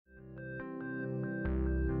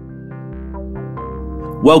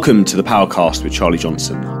Welcome to the Powercast with Charlie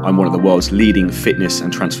Johnson. I'm one of the world's leading fitness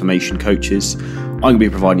and transformation coaches. I'm going to be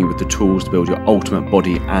providing you with the tools to build your ultimate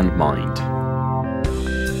body and mind.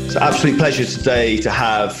 It's an absolute pleasure today to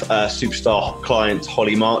have superstar client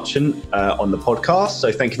Holly Marchant on the podcast.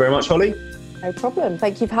 So thank you very much, Holly. No problem.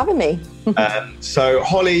 Thank you for having me. So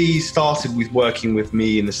Holly started with working with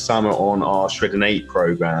me in the summer on our Shreddin8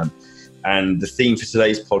 program. And the theme for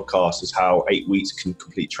today's podcast is how 8 weeks can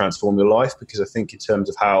completely transform your life. Because I think in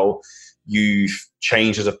terms of how you've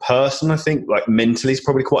changed as a person, I think like mentally is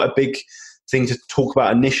probably quite a big thing to talk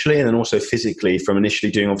about initially, and then also physically from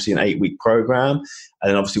initially doing obviously an 8-week program.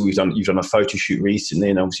 And then obviously you've done a photo shoot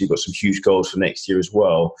recently, and obviously you've got some huge goals for next year as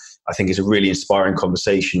well. I think it's a really inspiring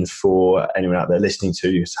conversation for anyone out there listening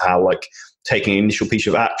to how like taking an initial piece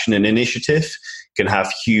of action and initiative can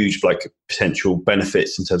have huge like potential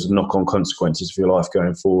benefits in terms of knock-on consequences for your life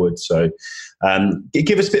going forward. So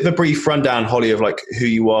give us a bit of a brief rundown, Holly, of like who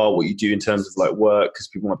you are, what you do in terms of like work, because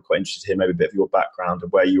people might be quite interested to hear maybe a bit of your background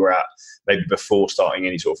and where you were at maybe before starting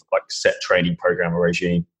any sort of like set training program or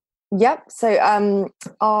regime. Yep. So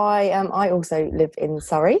I also live in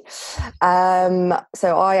Surrey. So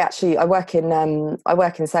I work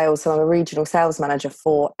in sales. So I'm a regional sales manager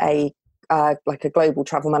for a global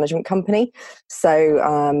travel management company. So,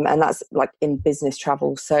 and that's like in business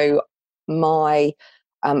travel. So my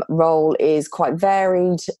role is quite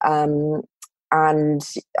varied, and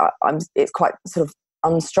it's quite sort of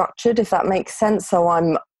unstructured, if that makes sense. So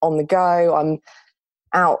I'm on the go, I'm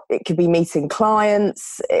out, it could be meeting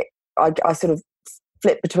clients. I sort of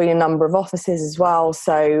flip between a number of offices as well.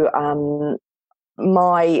 So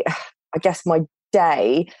my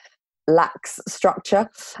day lacks structure,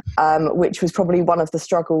 which was probably one of the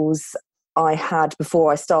struggles I had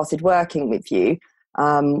before I started working with you,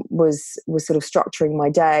 was sort of structuring my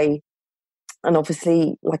day. And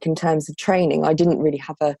obviously, like in terms of training, I didn't really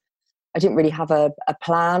have a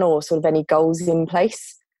plan or sort of any goals in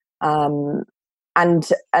place. And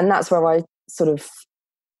that's where I sort of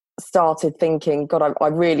started thinking, God, I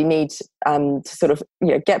really need to sort of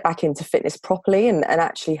get back into fitness properly and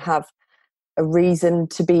actually have a reason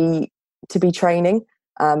to be training,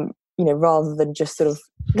 rather than just sort of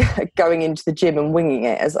going into the gym and winging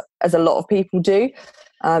it as a lot of people do.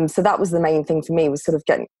 So that was the main thing for me, was sort of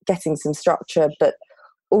getting some structure, but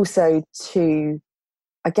also to,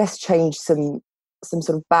 I guess, change some sort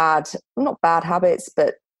of not bad habits,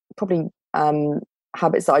 but probably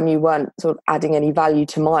habits that I knew weren't sort of adding any value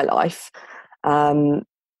to my life. And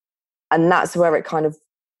that's where it kind of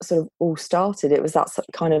sort of all started. It was that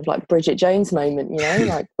kind of like Bridget Jones moment,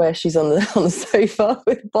 like where she's on the sofa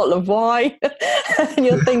with a bottle of wine and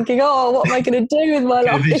you're thinking, oh, what am I going to do with my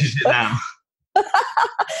life? Now.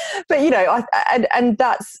 But and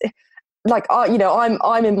that's like,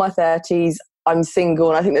 I'm in my 30s, I'm single,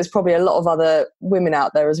 and I think there's probably a lot of other women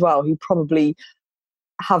out there as well who probably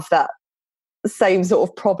have that same sort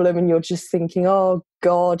of problem, and you're just thinking, oh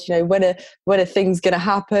God, when are things going to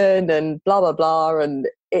happen, and blah blah blah. And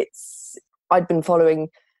I'd been following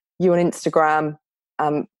you on Instagram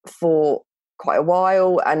for quite a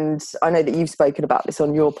while, and I know that you've spoken about this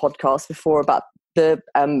on your podcast before about the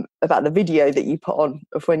video that you put on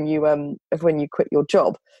of when you quit your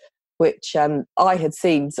job, which I had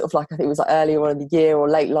seen sort of like, I think it was like earlier on in the year or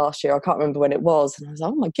late last year, I can't remember when it was, and I was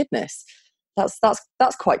like, oh my goodness,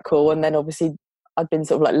 that's quite cool. And then obviously I'd been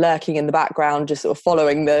sort of like lurking in the background, just sort of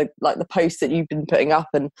following the posts that you've been putting up,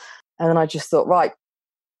 and then I just thought, right,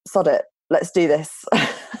 sod it, let's do this.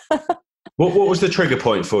 What was the trigger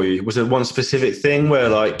point for you? Was there one specific thing where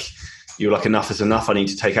like you were like, enough is enough, I need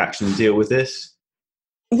to take action and deal with this?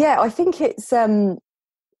 Yeah, I think it's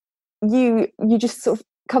you just sort of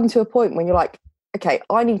come to a point when you're like, okay,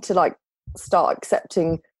 I need to like start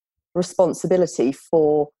accepting responsibility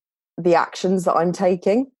for the actions that I'm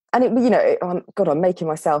taking. And I'm making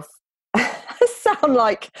myself sound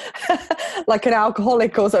like an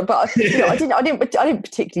alcoholic or something, but I didn't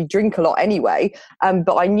particularly drink a lot anyway.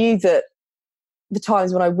 But I knew that the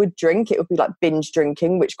times when I would drink, it would be like binge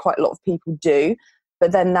drinking, which quite a lot of people do.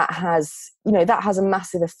 But then that has a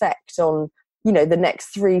massive effect on, the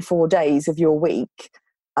next 3-4 days of your week.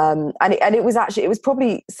 And it was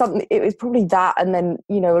probably that. And then,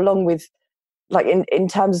 along with like in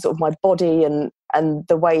terms of sort of my body and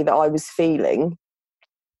the way that I was feeling,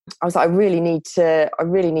 I was like, I really need to,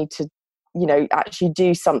 actually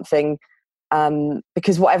do something,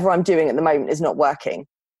 because whatever I'm doing at the moment is not working.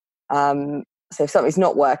 So if something's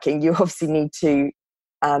not working, you obviously need to,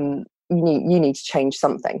 you need to change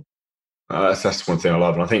something. That's one thing I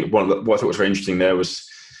love. And I think what I thought was very interesting there was,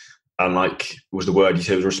 and like was the word you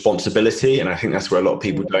said, was responsibility. And I think that's where a lot of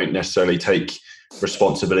people don't necessarily take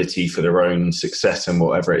responsibility for their own success and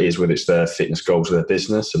whatever it is, whether it's their fitness goals or their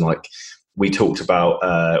business. And like we talked about,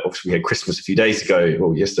 obviously we had Christmas a few days ago,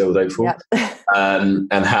 or yesterday or the day before,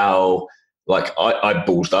 and how like I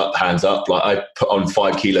ballsed up, hands up, like I put on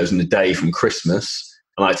 5 kilos in a day from Christmas,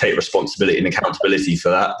 and I take responsibility and accountability for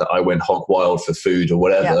that I went hog wild for food or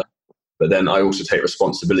whatever. Yeah. But then I also take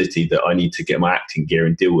responsibility that I need to get my acting gear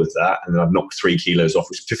and deal with that. And then I've knocked 3 kilos off,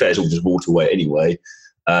 which to be fair is all just water weight anyway,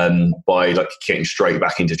 by like getting straight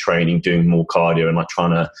back into training, doing more cardio, and like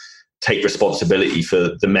trying to take responsibility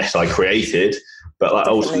for the mess I created. But like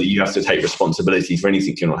ultimately you have to take responsibility for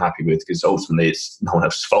anything you're not happy with, because ultimately it's no one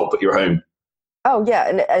else's fault but your own. Oh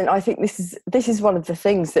yeah, and I think this is one of the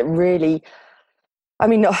things that really, I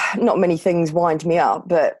mean, not many things wind me up,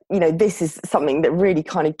 but you know, this is something that really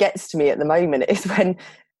kind of gets to me at the moment, is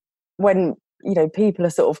when you know, people are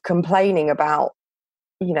sort of complaining about,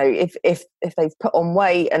 you know, if they've put on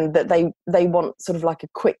weight and that they want sort of like a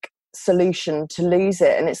quick solution to lose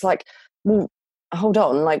it. And it's like, well, hold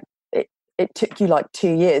on, like it took you like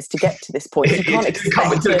 2 years to get to this point. You can't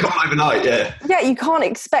expect it didn't come overnight. Yeah, you can't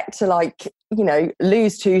expect to, like, you know,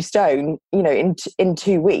 lose 2 stone, you know, in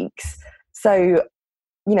 2 weeks. So,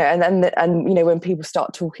 you know, and you know, when people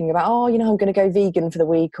start talking about, oh, you know, I'm going to go vegan for the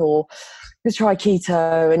week, or let's try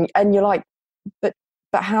keto, and you're like, but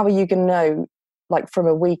how are you going to know, like, from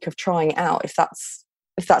a week of trying it out, if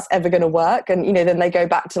that's ever going to work? And you know, then they go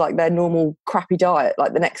back to like their normal crappy diet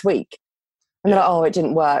like the next week, and they're like, oh, it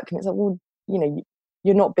didn't work. And it's like, well, you know,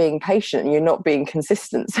 you're not being patient, you're not being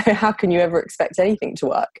consistent, so how can you ever expect anything to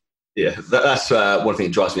work? Yeah, that's one thing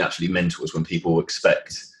that drives me absolutely mental, is when people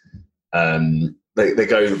expect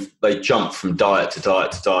they jump from diet to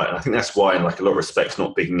diet to diet. And I think that's why, in like a lot of respects,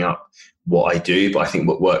 not bigging up what I do, but I think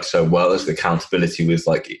what works so well is the accountability with,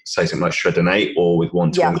 like, say something like Shreddin8 or with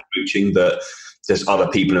one-to-one coaching, that there's other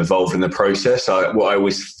people involved in the process. What I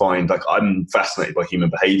always find, like, I'm fascinated by human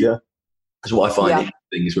behavior. That's what I find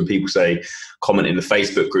interesting, is when people say, comment in the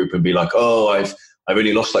Facebook group and be like, oh, I've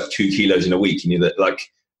only lost like 2 kilos in a week. And you're that, like,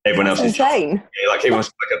 everyone else is insane. Like everyone's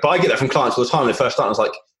like, but I get that from clients all the time. The first time I was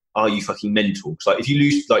like, are you fucking mental? Because like, if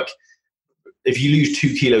you lose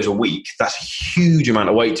 2 kilos a week, that's a huge amount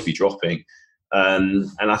of weight to be dropping. And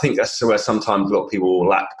I think that's where sometimes a lot of people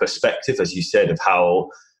lack perspective, as you said, of how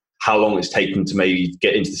long it's taken to maybe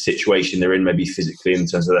get into the situation they're in, maybe physically, in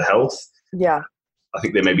terms of their health. Yeah. I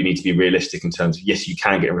think they maybe need to be realistic in terms of, yes, you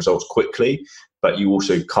can get results quickly, but you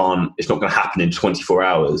also can't, it's not going to happen in 24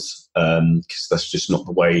 hours, because that's just not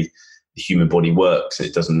the way the human body works.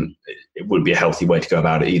 It wouldn't be a healthy way to go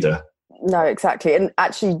about it either. No, exactly. And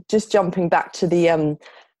actually, just jumping back to the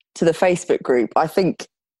Facebook group, I think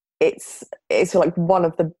it's like one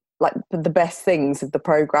of the best things of the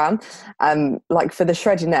program. Like for the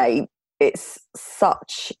Shreddin8, it's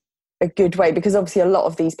such a good way, because obviously a lot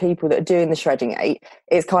of these people that are doing the Shreddin8,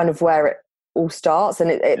 it's kind of where it all starts,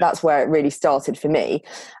 and that's where it really started for me.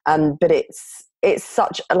 But it's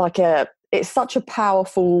such a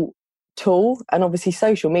powerful tool, and obviously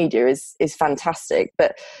social media is fantastic.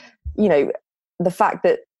 But you know, the fact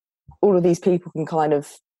that all of these people can kind of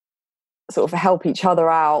sort of help each other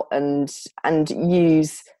out and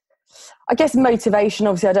use, I guess, motivation.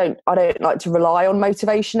 Obviously, I don't like to rely on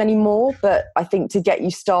motivation anymore, but I think to get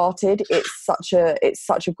you started, it's such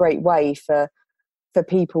a great way for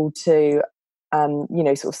people to you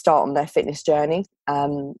know, sort of start on their fitness journey.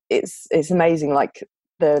 It's amazing, like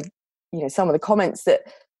the, you know, some of the comments that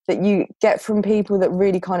you get from people that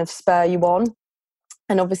really kind of spur you on.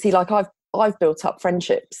 And obviously, like I've built up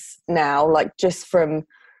friendships now, like just from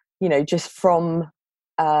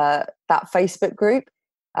that Facebook group,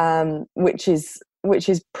 which is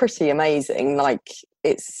pretty amazing. Like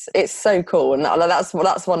it's so cool, and that's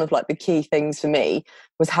one of like the key things for me,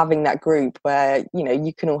 was having that group where, you know,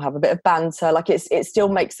 you can all have a bit of banter. Like it still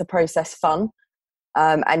makes the process fun,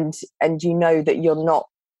 and you know that you're not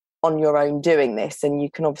on your own doing this, and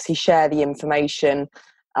you can obviously share the information.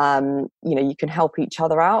 You know, you can help each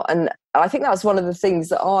other out, and I think that's one of the things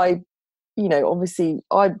that I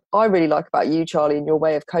really like about you, Charlie, and your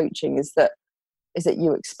way of coaching, is that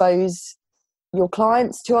you expose your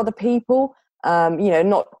clients to other people. You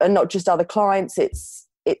know, not just other clients. It's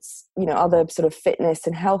you know, other sort of fitness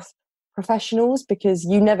and health professionals, because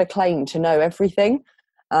you never claim to know everything.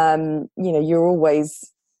 You know, you're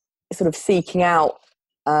always sort of seeking out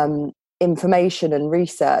information and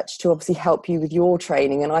research to obviously help you with your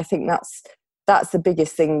training. And I think that's the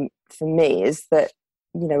biggest thing for me, is that,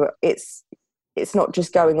 you know, it's not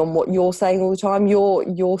just going on what you're saying all the time.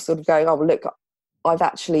 You're sort of going, oh, well, look, I've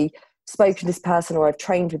actually spoken to this person or I've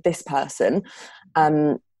trained with this person,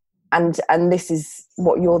 and this is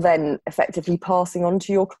what you're then effectively passing on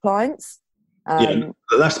to your clients.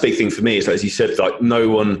 That's the big thing for me is, as you said, like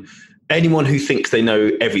anyone who thinks they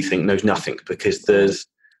know everything knows nothing, because there's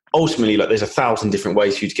ultimately there's 1,000 different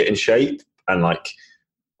ways for you to get in shape, and like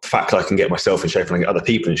the fact I can get myself in shape and I get other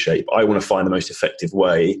people in shape, I want to find the most effective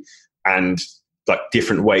way, and like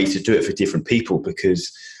different ways to do it for different people,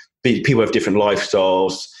 because people have different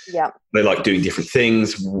lifestyles. Yeah, they like doing different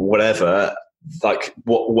things, whatever. Like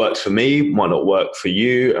what works for me might not work for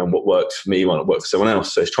you, and what works for me might not work for someone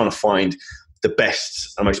else. So it's trying to find the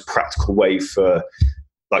best and most practical way for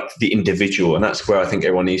like the individual. And that's where I think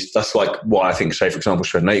everyone needs, that's like why I think, say, for example,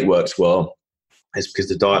 Shreddin8 works well, is because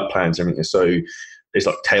the diet plans, everything is so, it's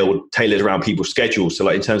like tailored around people's schedules. So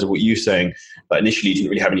like in terms of what you're saying, like initially you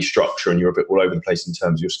didn't really have any structure and you're a bit all over the place in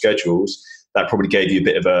terms of your schedules. That probably gave you a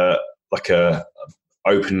bit of a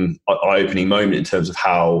eye-opening moment in terms of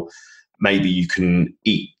how maybe you can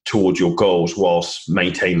eat towards your goals whilst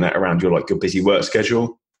maintaining that around your busy work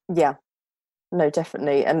schedule. Yeah, no,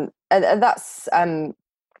 definitely. And that's,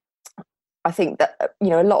 I think that,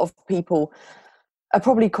 a lot of people are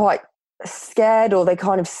probably quite scared, or they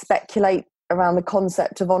kind of speculate around the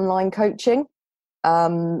concept of online coaching.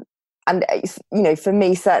 And, for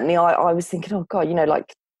me, certainly I was thinking, oh God,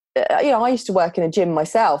 I used to work in a gym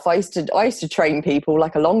myself. I used to train people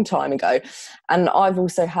like a long time ago, and I've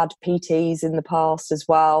also had PTs in the past as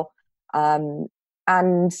well. And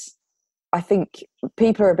I think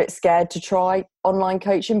people are a bit scared to try online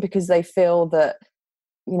coaching because they feel that,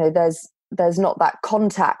 there's not that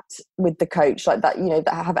contact with the coach, like that,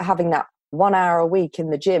 having that 1 hour a week in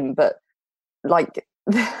the gym. But like,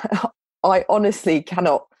 I honestly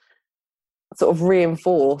cannot sort of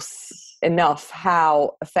reinforce enough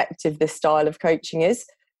how effective this style of coaching is,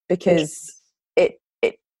 because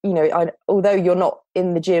although you're not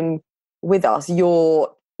in the gym with us, you're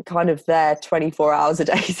kind of there 24 hours a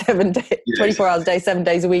day, 24 hours a day, 7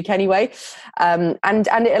 days a week anyway. And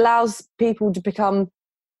it allows people to become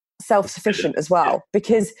self-sufficient as well,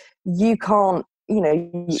 because you can't, you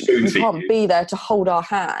can't be there to hold our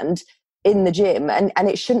hand in the gym, and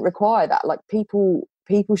it shouldn't require that. Like people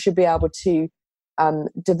should be able to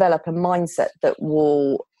develop a mindset that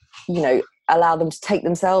will, allow them to take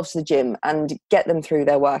themselves to the gym and get them through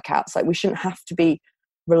their workouts. Like we shouldn't have to be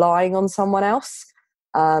relying on someone else.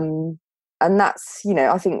 And that's,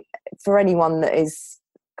 I think for anyone that is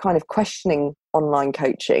kind of questioning online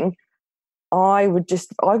coaching, I would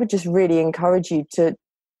just really encourage you to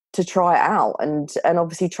try it out, and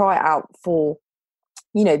obviously try it out for,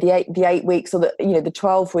 the 8 weeks, or the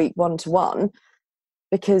 12-week one-to-one,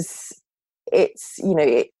 because it's,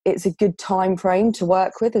 it's a good time frame to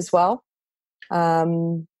work with as well.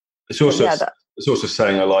 It's also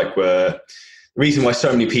saying, I like where the reason why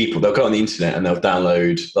so many people, they'll go on the internet and they'll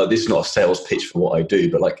download, like, this is not a sales pitch for what I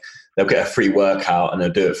do, but like they'll get a free workout and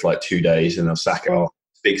they'll do it for like 2 days and they'll sack it off.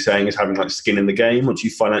 Big saying is having like skin in the game. Once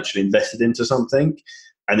you financially invested into something,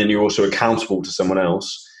 and then you're also accountable to someone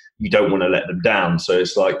else, you don't want to let them down. So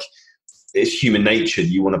it's like, it's human nature.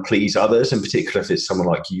 You want to please others, in particular if it's someone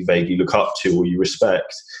like you vaguely look up to or you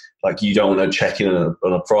respect. Like you don't want to check in on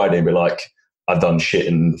a Friday and be like, I've done shit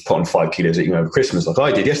and put on 5 kilos eating over Christmas like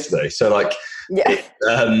I did yesterday. So like,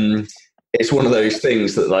 it's one of those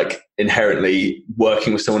things that like inherently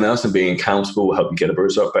working with someone else and being accountable will help you get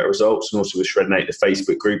better results. And also with Shreddin8, the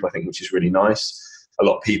Facebook group, I think, which is really nice. A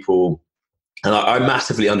lot of people, and I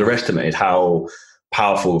massively underestimated how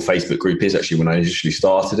powerful the Facebook group is actually when I initially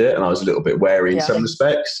started it. And I was a little bit wary in some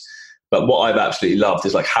respects. But what I've absolutely loved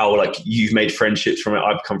is like how like you've made friendships from it.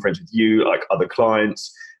 I've become friends with you, like other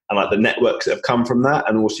clients, and like the networks that have come from that.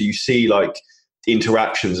 And also you see like the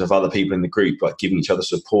interactions of other people in the group, like giving each other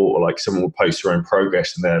support, or like someone will post their own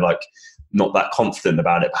progress and they're like not that confident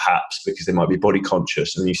about it perhaps because they might be body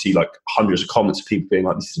conscious. And you see like hundreds of comments of people being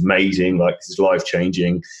like, this is amazing, like this is life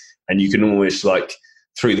changing. And you can almost like,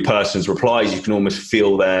 through the person's replies, you can almost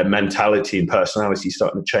feel their mentality and personality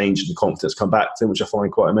starting to change and the confidence come back to them, which I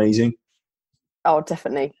find quite amazing. Oh,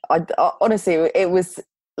 definitely. I honestly, it was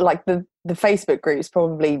like the Facebook group is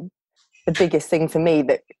probably the biggest thing for me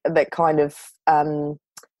that kind of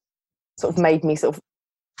sort of made me sort of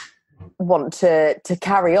want to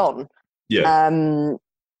carry on.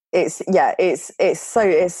 It's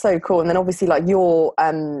so cool. And then obviously like your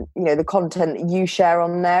the content that you share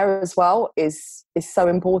on there as well is so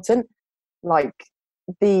important. Like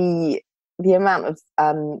the amount of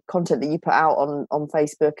content that you put out on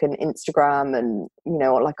Facebook and Instagram, and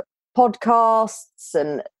like podcasts,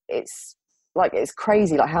 and it's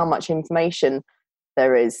crazy like how much information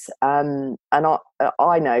there is. And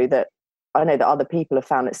I know that I know that other people have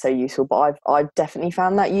found it so useful, but I've definitely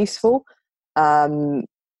found that useful.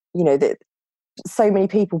 That so many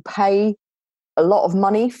people pay a lot of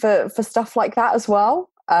money for stuff like that as well.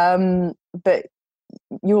 But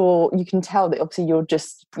you can tell that obviously you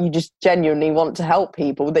just genuinely want to help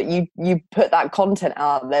people, that you put that content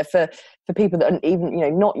out there for people that are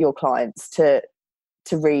even not your clients to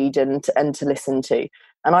read and to listen to.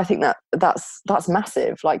 And I think that's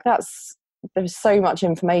massive. Like there's so much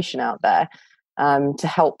information out there to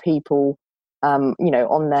help people on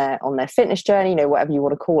their fitness journey, whatever you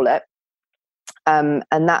want to call it. And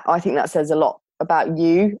that, I think that says a lot about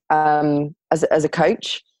you as a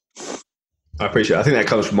coach. I appreciate it. I think that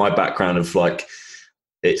comes from my background of like,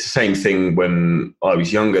 it's the same thing when I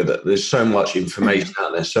was younger, that there's so much information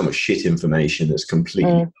out there, so much shit information that's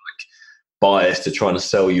completely like biased to trying to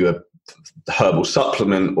sell you a herbal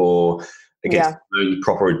supplement or against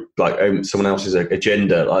proper like someone else's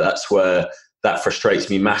agenda. Like that's where that frustrates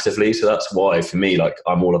me massively. So that's why for me, like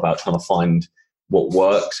I'm all about trying to find what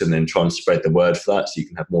works and then try and spread the word for that so you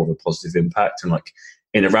can have more of a positive impact. And like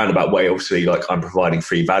in a roundabout way, obviously, like I'm providing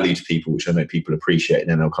free value to people, which I know people appreciate, and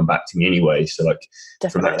then they'll come back to me anyway. So like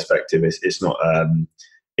From that perspective, it's not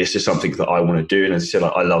it's just something that I want to do. And as I said,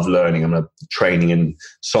 like, I love learning. I'm a training and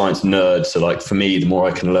science nerd. So like for me, the more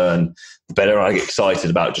I can learn, the better. I get excited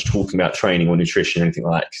about just talking about training or nutrition or anything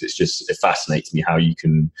like that, because it fascinates me how you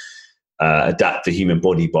can adapt the human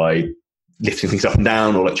body by lifting things up and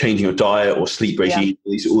down, or like changing your diet or sleep regime.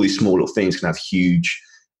 All these small little things can have huge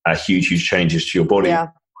changes to your body. Yeah.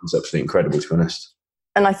 It's absolutely incredible, to be honest.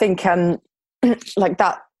 And I think like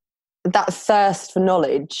that thirst for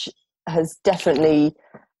knowledge has definitely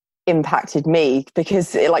impacted me,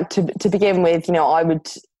 because like to begin with, I would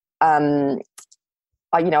I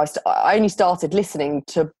only started listening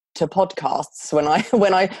to podcasts when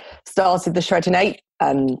I started the Shreddin8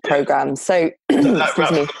 program. So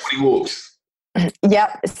excuse me. Walks.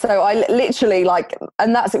 Yeah, so I literally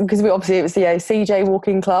and that's because it was the CJ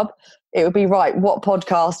Walking Club. It would be right. What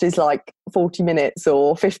podcast is like 40 minutes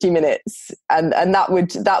or 50 minutes, and that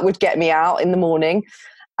would get me out in the morning.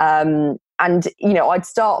 And I'd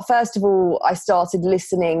start first of all. I started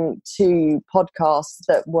listening to podcasts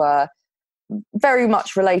that were very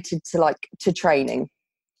much related to training,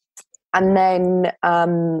 and then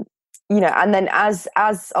and then as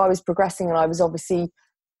I was progressing, and I was obviously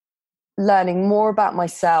learning more about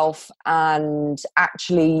myself and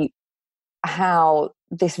actually how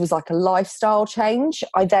this was like a lifestyle change,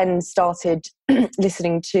 I then started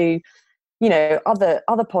listening to other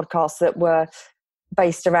podcasts that were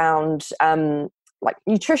based around like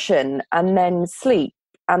nutrition, and then sleep,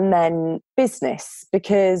 and then business,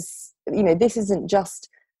 because this isn't just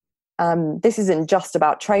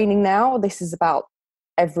about training now. This is about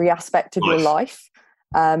every aspect of your life.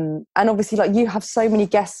 And obviously, like, you have so many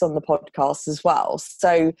guests on the podcast as well.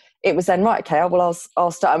 So it was then, right, okay, well,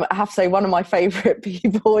 I'll start. I have to say, one of my favourite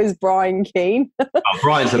people is Brian Keane. Oh,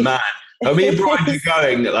 Brian's the man. Me and Brian are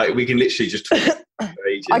going, like, we can literally just talk for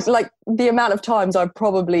ages. Like, the amount of times I've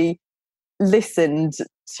probably listened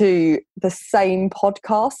to the same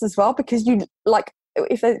podcast as well, because you, like,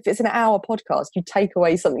 if it's an hour podcast, you take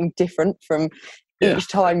away something different from each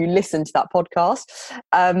time you listen to that podcast.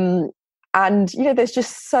 And there's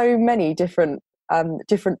just so many different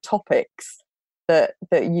topics that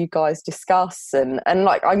you guys discuss, and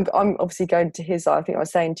like I'm obviously going to his. I think I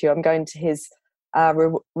was saying to you, I'm going to his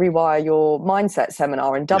Rewire Your Mindset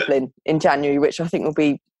seminar in Dublin in January, which I think will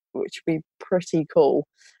be pretty cool.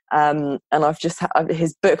 And I've just had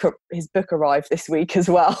his book arrived this week as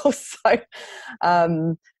well. So,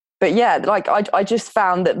 but yeah, like I just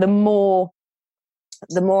found that the more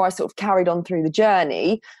I sort of carried on through the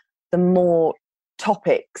journey, the more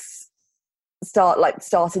topics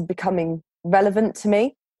started becoming relevant to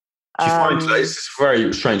me. Do you find, it's a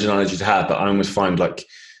very strange analogy to have, but I almost find like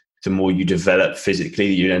the more you develop physically,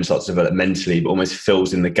 you then start to develop mentally, but almost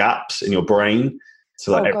fills in the gaps in your brain.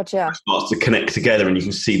 So like starts to connect together, and you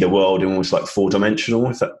can see the world in almost like four-dimensional,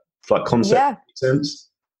 if that like concept makes sense.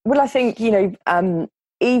 Well, I think,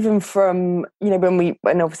 even from,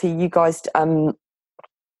 when obviously you guys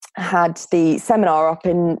had the seminar up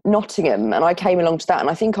in Nottingham, and I came along to that, and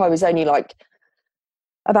I think I was only like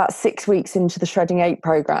about 6 weeks into the Shreddin8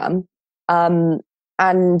 program, and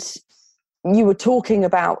you were talking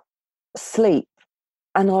about sleep,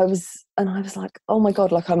 and I was like, oh my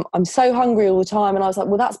god, like I'm so hungry all the time, and I was like,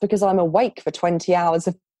 well, that's because I'm awake for 20 hours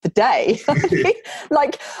of the day.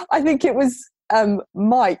 Like, I think it was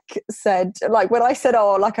Mike said, like, when I said,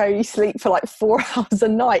 oh, like I only sleep for like 4 hours a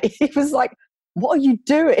night, he was like, what are you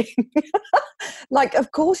doing? Like,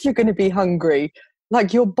 of course you're going to be hungry.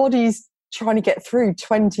 Like, your body's trying to get through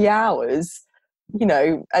 20 hours, you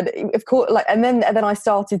know, and of course, like, and then I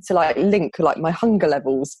started to like link like my hunger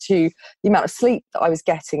levels to the amount of sleep that I was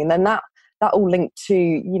getting, and then that all linked to,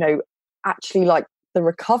 you know, actually like the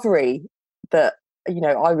recovery that, you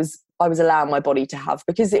know, I was allowing my body to have,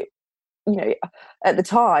 because it, you know, at the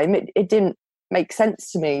time it didn't make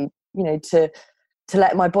sense to me, you know, to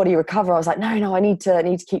let my body recover. I was like, no, I need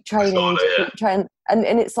to keep training, keep training.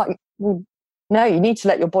 And it's like, well, no, you need to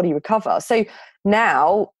let your body recover. So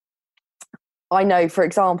now I know, for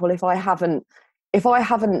example, if I haven't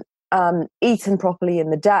eaten properly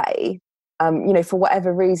in the day, you know, for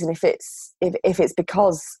whatever reason, if it's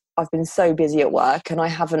because I've been so busy at work and I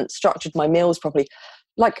haven't structured my meals properly,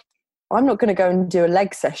 like, I'm not going to go and do a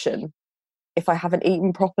leg session if I haven't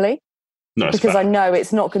eaten properly. No, because I know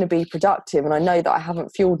it's not going to be productive, and I know that I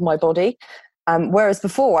haven't fueled my body. Whereas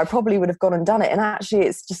before, I probably would have gone and done it, and actually,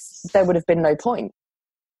 it's just, there would have been no point.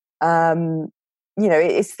 You know,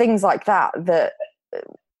 it's things like that,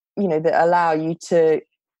 you know, that allow you to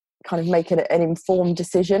kind of make an informed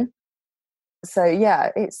decision. So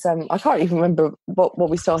yeah, it's I can't even remember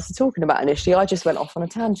what we started talking about initially. I just went off on a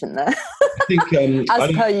tangent there. I think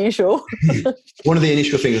as per usual. One of the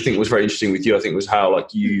initial things I think was very interesting with you, I think, was how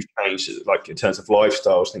like you changed, like in terms of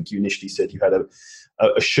lifestyles. I think you initially said you had a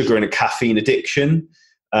sugar and a caffeine addiction,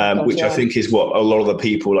 which I think is what a lot of the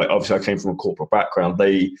people, like, obviously I came from a corporate background,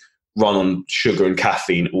 they run on sugar and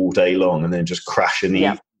caffeine all day long and then just crash and eat.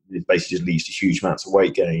 Yeah. It basically just leads to huge amounts of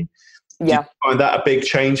weight gain. Yeah. Did you find that a big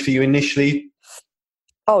change for you initially?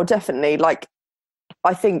 Oh, definitely. Like,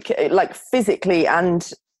 I think like physically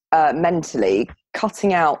and mentally,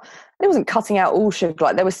 cutting out, it wasn't cutting out all sugar.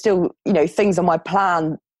 Like, there were still, you know, things on my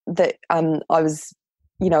plan that I was,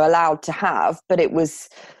 you know, allowed to have, but it was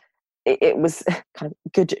kind of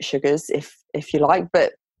good sugars, if you like.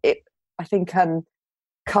 But I think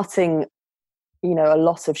cutting, you know, a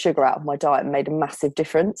lot of sugar out of my diet made a massive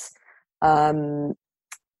difference. I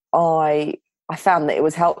found that it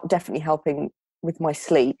was definitely helping with my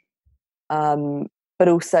sleep, but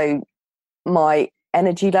also my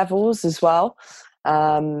energy levels as well.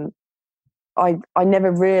 I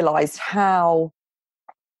never realised how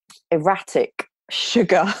erratic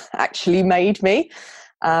sugar actually made me,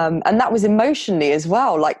 and that was emotionally as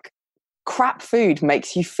well. Like, crap food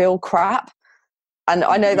makes you feel crap. And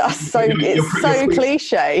I know that's it's so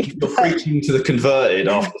cliche. You're preaching to the converted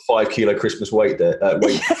after the 5 kilo Christmas weight.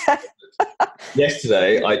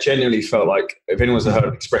 Yesterday, I genuinely felt like, if anyone's heard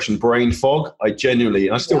the expression brain fog, I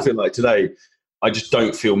still feel like today, I just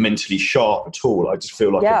don't feel mentally sharp at all. I just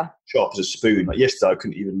feel like I'm sharp as a spoon. Like yesterday,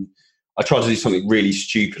 I tried to do something really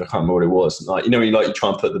stupid. I can't remember what it was. Like, you know, when you try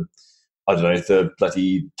and put the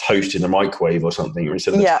bloody toast in the microwave or something, or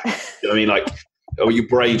instead of you know what I mean, like, or your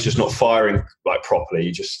brain's just not firing like properly.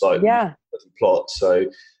 You just like plot. So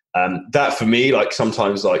that for me, like,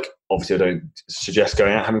 sometimes, like, obviously I don't suggest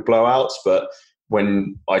going out having blowouts, but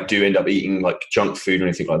when I do end up eating like junk food or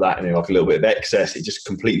anything like that, and like a little bit of excess, it just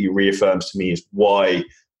completely reaffirms to me as why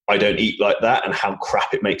I don't eat like that, and how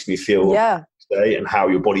crap it makes me feel today, and how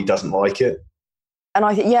your body doesn't like it. And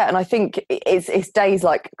I think it's days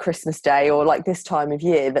like Christmas Day or like this time of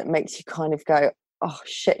year that makes you kind of go, oh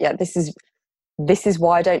shit, yeah, this is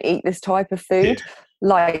why I don't eat this type of food. Yeah.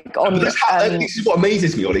 Like, this is what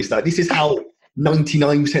amazes me, Ollie. Like, this is how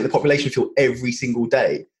 99% of the population feel every single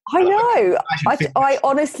day. I know. I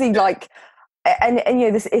honestly like, and you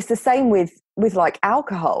know, it's the same with like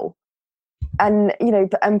alcohol, and you know,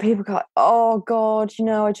 and people go, oh God, you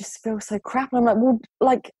know, I just feel so crap. And I'm like, well,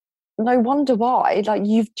 like, no wonder why. Like,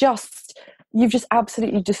 you've just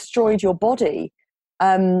absolutely destroyed your body.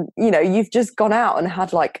 You know, you've just gone out and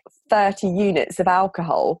had like 30 units of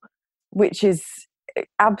alcohol, which is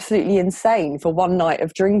absolutely insane for one night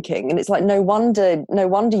of drinking. And it's like, no wonder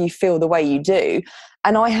you feel the way you do.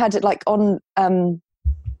 And I had it like on I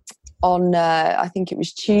think it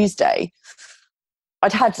was Tuesday,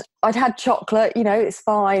 I'd had chocolate, you know, it's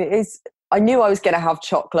fine. I knew I was going to have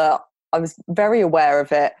chocolate. I was very aware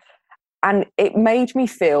of it. And it made me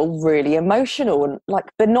feel really emotional, and like,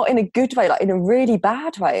 but not in a good way, like in a really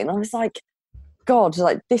bad way. And I was like, God,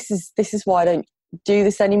 like, this is why I don't do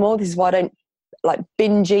this anymore. This is why I don't like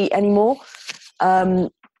binge eat anymore.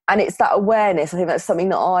 And it's that awareness. I think that's something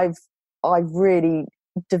that I've really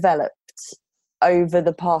developed over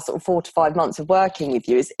the past sort of 4 to 5 months of working with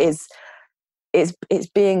you. Is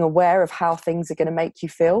being aware of how things are going to make you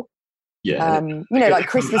feel. Yeah. You know, like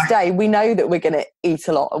Christmas Day, we know that we're going to eat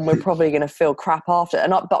a lot and we're probably going to feel crap after.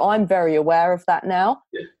 But I'm very aware of that now.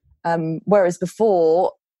 Yeah. Whereas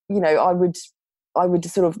before, you know, I would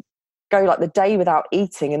sort of go like the day without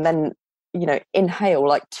eating, and then inhale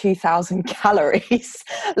like 2,000 calories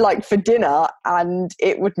like for dinner, and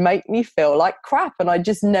it would make me feel like crap, and I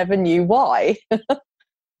just never knew why.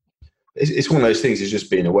 It's one of those things, is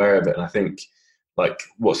just being aware of it. And I think like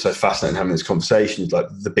what's so fascinating having this conversation is like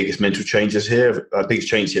the biggest mental changes here, biggest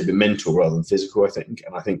changes here have been mental rather than physical, I think.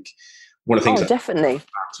 And I think one of the things definitely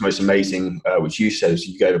that's most amazing, which you said, is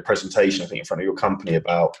you gave a presentation, I think, in front of your company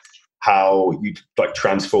about how you like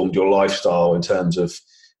transformed your lifestyle in terms of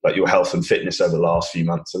like your health and fitness over the last few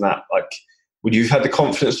months. And that, like, would you have had the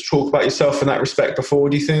confidence to talk about yourself in that respect before,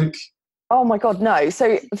 do you think? Oh my God, no.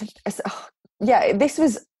 So yeah, this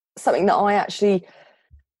was something that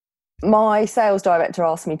my sales director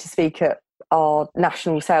asked me to speak at our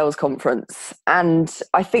national sales conference, and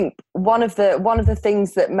I think one of the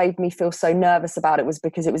things that made me feel so nervous about it was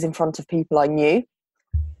because it was in front of people I knew,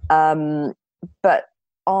 but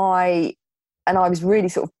I was really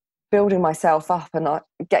sort of building myself up and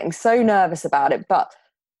getting so nervous about it, but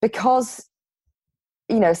because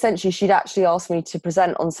essentially she'd actually asked me to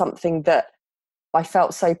present on something that I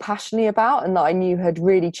felt so passionately about and that I knew had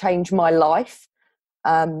really changed my life.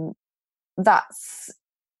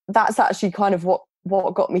 That's actually kind of what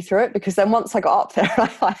got me through it, because then once I got up there,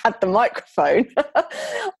 I had the microphone.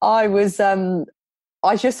 I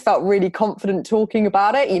just felt really confident talking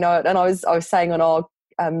about it, and I was saying on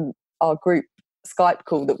our group Skype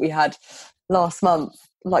call that we had last month,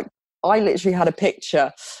 like I literally had a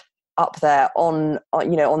picture up there on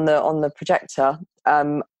the projector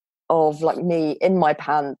of like me in my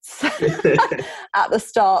pants at the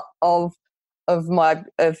start of the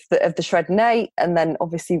Shreddin8, and then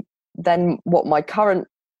obviously then what my current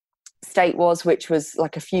state was, which was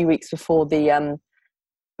like a few weeks before the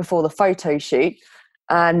photo shoot.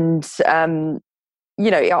 And I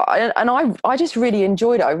just really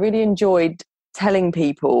enjoyed it. I really enjoyed telling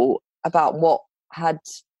people about what had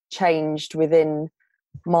changed within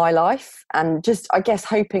my life, and just, I guess,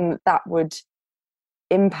 hoping that would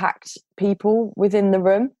impact people within the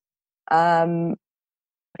room. I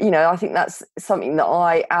think that's something that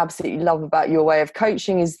I absolutely love about your way of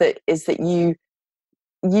coaching, is that you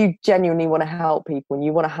genuinely want to help people, and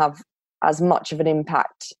you want to have as much of an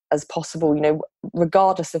impact as possible,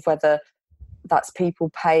 regardless of whether that's people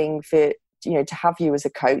paying for, to have you as a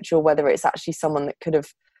coach, or whether it's actually someone that could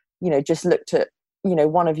have, just looked at,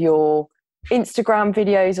 one of your Instagram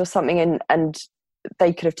videos or something, and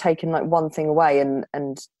they could have taken like one thing away and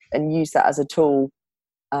use that as a tool,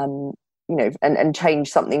 and change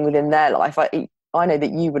something within their life. I know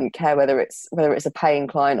that you wouldn't care whether it's a paying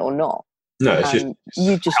client or not. No, it's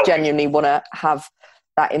you just genuinely want to have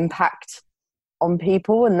that impact on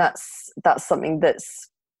people, and that's something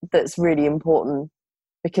that's really important,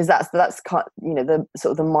 because that's kind of, the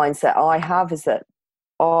sort of the mindset I have, is that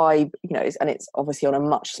and it's obviously on a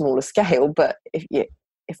much smaller scale, but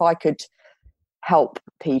if I could help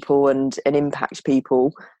people and impact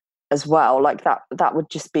people as well, like that would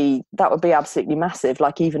be absolutely massive.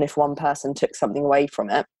 Like, even if one person took something away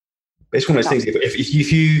from it. It's one of those things,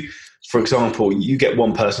 if you, for example, you get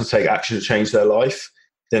one person to take action to change their life,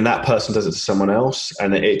 then that person does it to someone else,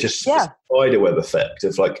 and it just it's a spider web effect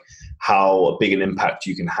of like how big an impact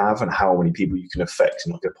you can have and how many people you can affect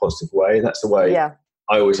in like a positive way. And that's the way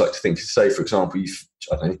I always like to think. Say, for example,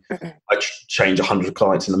 I change 100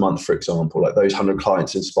 clients in a month, for example, like those 100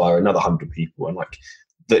 clients inspire another 100 people, and like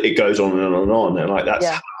it goes on and on and on. And like that's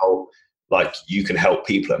how like you can help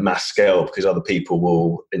people at mass scale, because other people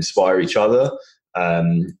will inspire each other,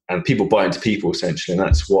 and people buy into people essentially. And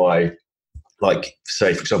that's why, like,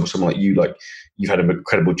 say, for example, someone like you, like you've had an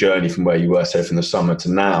incredible journey from where you were, say, from the summer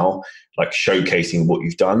to now, like showcasing what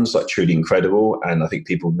you've done is like truly incredible. And I think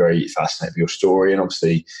people are very fascinated with your story. And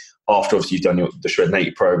obviously after you've done the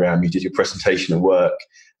Shreddin8 program, you did your presentation at work.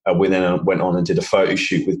 We then went on and did a photo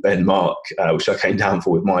shoot with Ben Mark, which I came down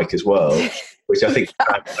for with Mike as well, which I think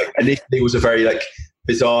initially was a very like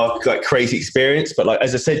bizarre, like crazy experience. But like,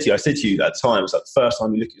 as I said to you at the time, it's like the first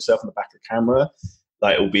time you look at yourself in the back of the camera,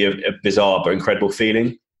 like it will be a bizarre but incredible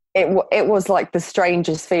feeling. It was like the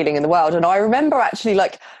strangest feeling in the world. And I remember actually,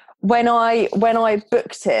 like when I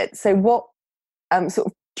booked it, so what sort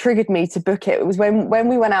of triggered me to book it was when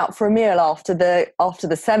we went out for a meal after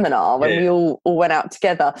the seminar, when we all went out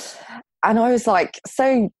together, and I was like,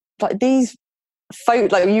 so like these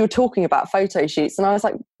like you were talking about photo shoots, and I was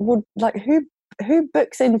like, well, like who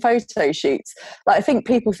books in photo shoots? Like, I think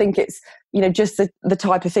people think it's, just the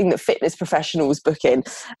type of thing that fitness professionals book in,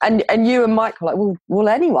 and you and Mike were like, well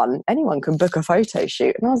anyone can book a photo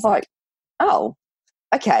shoot. And I was like, oh,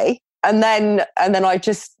 okay. And then I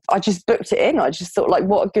just booked it in. I just thought, like,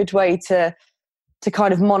 what a good way to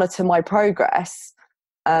kind of monitor my progress.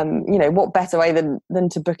 what better way than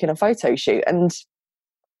to book in a photo shoot? And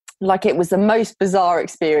like, it was the most bizarre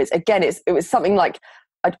experience. Again, it was something like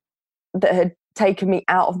that had taken me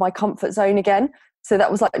out of my comfort zone again. So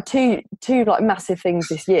that was like two like massive things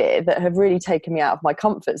this year that have really taken me out of my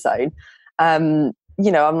comfort zone. I'm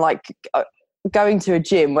like going to a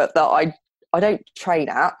gym that I don't train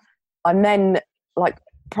at. I'm then like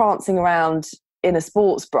prancing around in a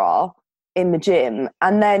sports bra in the gym.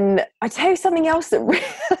 And then I tell you something else that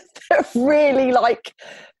really like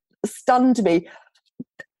stunned me.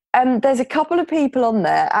 And there's a couple of people on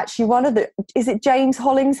there. Actually, is it James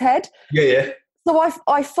Hollingshead? Yeah. So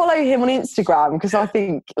I follow him on Instagram because I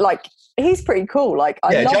think like he's pretty cool. Like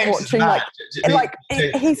I love James watching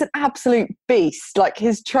he's an absolute beast. Like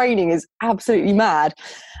his training is absolutely mad.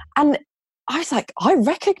 And I was like, I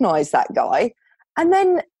recognise that guy. And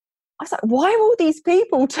then I was like, why are all these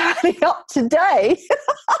people turning up today?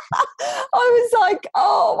 I was like,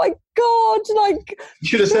 oh my God. Like, you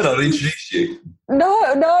should have said I'd introduce you. No,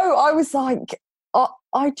 I was like,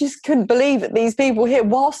 I just couldn't believe that these people here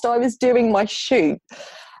whilst I was doing my shoot.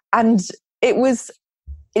 And it was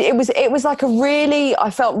like I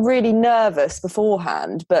felt really nervous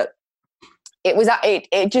beforehand, but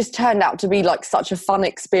it just turned out to be like such a fun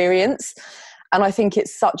experience. And I think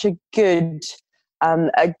it's such a good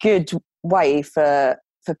way for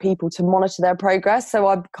people to monitor their progress. So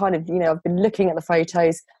I've kind of, I've been looking at the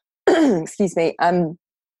photos, excuse me, and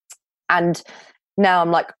now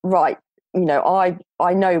I'm like, right,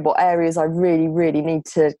 I know what areas I really, really need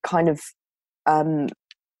to kind of,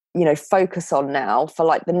 focus on now for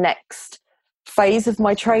like the next phase of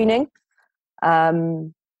my training.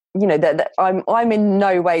 That I'm in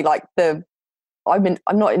no way like I'm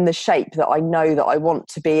not in the shape that I know that I want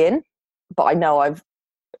to be in, but I know I've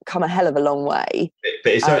come a hell of a long way.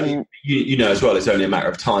 But it's only, as well, it's only a matter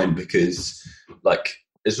of time, because like,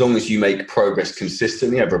 as long as you make progress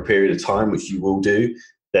consistently over a period of time, which you will do,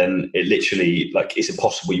 then it literally, like, it's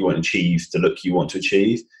impossible you won't achieve the look you want to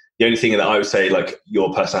achieve. The only thing that I would say, like,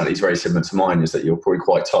 your personality is very similar to mine, is that you're probably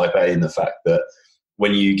quite type A in the fact that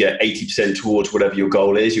when you get 80% towards whatever your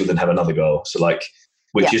goal is, you'll then have another goal. So like,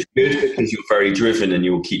 which is good because you're very driven and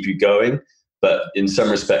you'll keep you going. But in some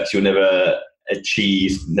respects, you'll never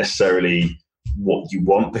achieve necessarily what you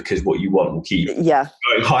want, because what you want will keep going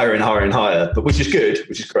higher and higher and higher, but which is good,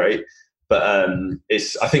 which is great. But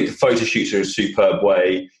I think photo shoots are a superb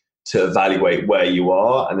way to evaluate where you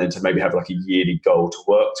are, and then to maybe have like a yearly goal to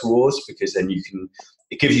work towards, because then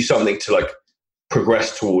it gives you something to like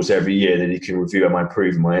progress towards every year. Then you can review, am I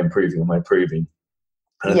improving, am I improving?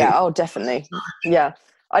 Definitely. Yeah.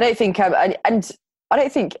 I don't think and I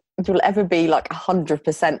don't think you'll ever be like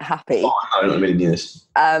 100% happy. Oh, not a million years.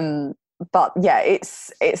 But yeah,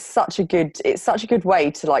 it's such a good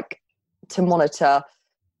way to like to monitor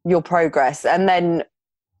your progress. And then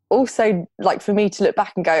also like for me to look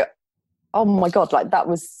back and go, oh my God, like that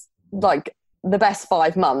was like the best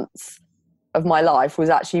 5 months of my life was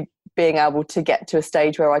actually being able to get to a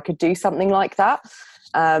stage where I could do something like that.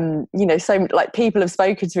 So like people have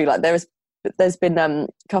spoken to me, like there's been a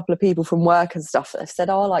couple of people from work and stuff that have said,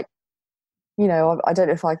 oh, like, I don't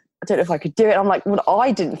know if I could do it. I'm like, well,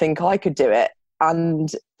 I didn't think I could do it.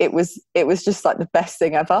 And it was just like the best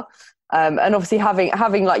thing ever. And obviously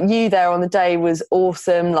having like you there on the day was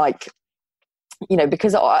awesome. Like,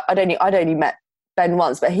 because I'd only met Ben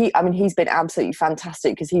once, but he's been absolutely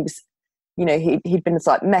fantastic, because he was, he'd been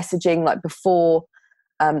like messaging like before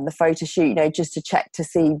the photo shoot, just to check to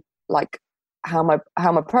see like how my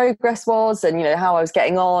progress was, and how I was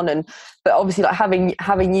getting on. But obviously like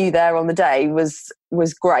having you there on the day was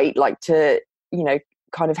great, like to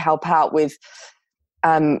kind of help out with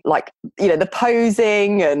the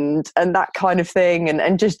posing and that kind of thing,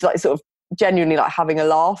 and just like sort of genuinely like having a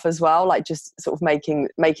laugh as well, like just sort of making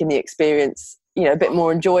the experience a bit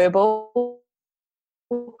more enjoyable.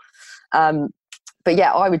 But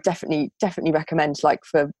yeah, I would definitely recommend, like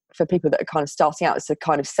for people that are kind of starting out, is to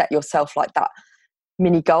kind of set yourself like that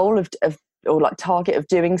mini goal of or like target of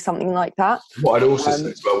doing something like that. What I'd also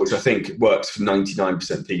say as well, which I think works for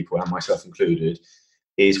 99% of people, and myself included,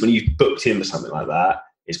 is when you've booked in for something like that,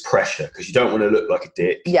 it's pressure, because you don't want to look like a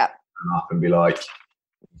dick. Yeah. Up and be like,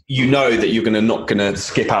 that you're not going to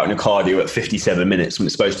skip out in a cardio at 57 minutes when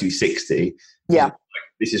it's supposed to be 60. Yeah. Like,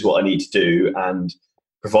 this is what I need to do, and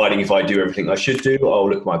providing if I do everything I should do, I'll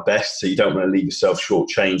look my best. So you don't want to leave yourself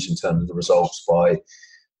shortchanged in terms of the results by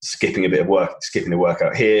skipping a bit of work, skipping the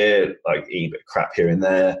workout here, like eating a bit of crap here and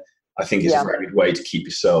there. I think it's a very good way to keep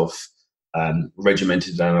yourself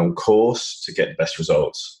regimented and on course to get the best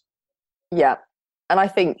results. Yeah. And I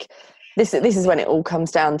think this is when it all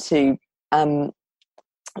comes down to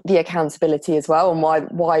the accountability as well, and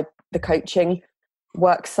why the coaching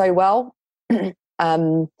works so well.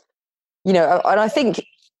 And I think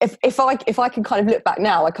if I can kind of look back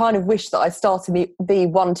now, I kind of wish that I started the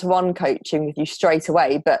one-to-one coaching with you straight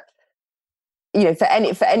away. But for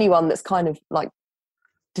anyone that's kind of like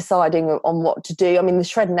deciding on what to do, I mean, the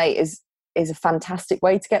Shreddin8 is a fantastic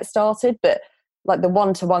way to get started, but like the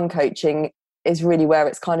one-to-one coaching is really where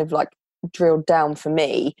it's kind of like drilled down for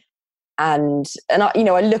me. And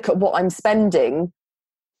I look at what I'm spending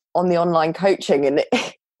on the online coaching, and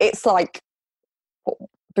it's like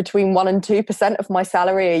between 1% and 2% of my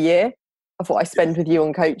salary a year of what I spend with you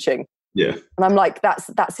on coaching. Yeah. And I'm like,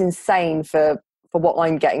 that's insane for what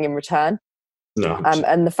I'm getting in return. No.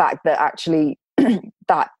 And the fact that actually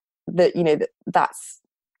that's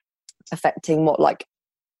affecting what like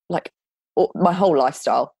my whole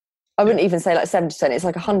lifestyle. I wouldn't even say like 70%. It's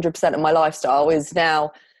like 100% of my lifestyle is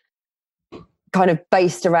now kind of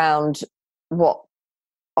based around what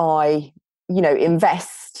I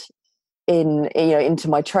invest in into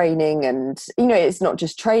my training. And it's not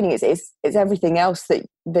just training, it's everything else that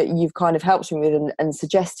you've kind of helped me with and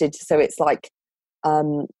suggested. So it's like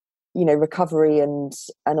recovery and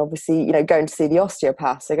obviously going to see the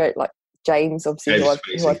osteopath. So go like James, obviously,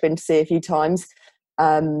 who I've been to see a few times,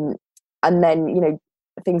 and then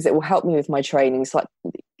things that will help me with my trainings, like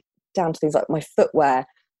down to things like my footwear,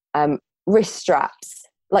 wrist straps,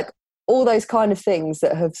 like all those kind of things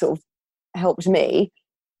that have sort of helped me.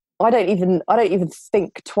 I don't even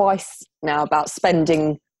think twice now about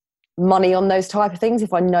spending money on those type of things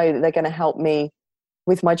if I know that they're going to help me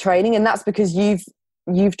with my training. And that's because you've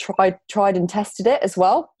tried and tested it as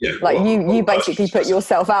well. Yeah, like you basically put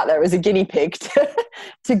yourself out there as a guinea pig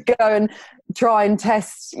to go and try and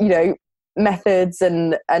test methods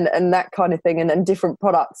and that kind of thing, and different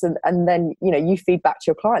products, and then you feed back to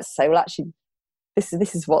your clients to say, well, actually this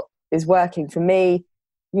is what is working for me,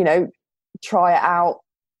 try it out,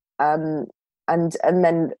 and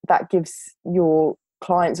then that gives your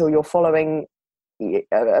clients or your following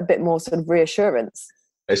a bit more sort of reassurance.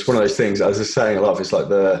 It's one of those things, as I was saying a lot of, it's like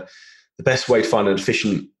the best way to find an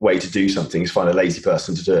efficient way to do something is find a lazy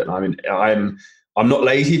person to do it. And I mean, I'm not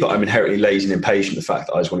lazy, but I'm inherently lazy and impatient. The fact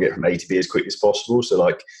that I just want to get from A to B as quickly as possible. So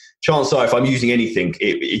like, chances are if I'm using anything,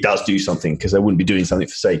 it does do something, because I wouldn't be doing something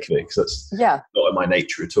for the sake of it, because that's not in my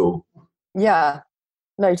nature at all. Yeah.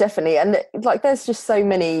 No, definitely. And like, there's just so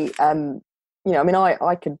many, I mean,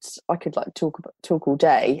 I could like talk all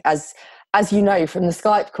day, as you know from the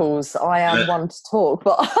Skype calls. I am one to talk,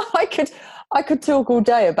 but I could talk all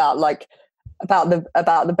day about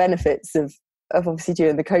the benefits of obviously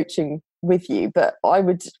doing the coaching with you. But I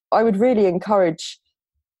would really encourage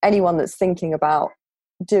anyone that's thinking about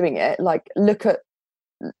doing it, like look at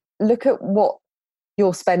what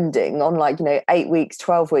you're spending on, like 8 weeks,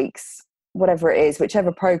 12 weeks, whatever it is,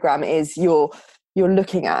 whichever program it is you're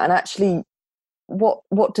looking at, and actually what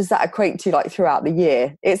does that equate to like throughout the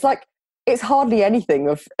year. It's like, it's hardly anything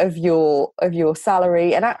of your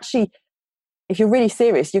salary. And actually, if you're really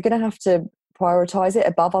serious, you're going to have to prioritize it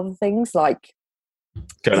above other things, like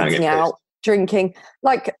eating out, drinking.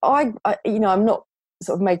 Like I'm not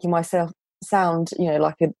sort of making myself sound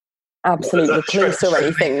like an absolute recluse or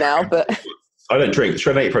anything now, but I don't drink. The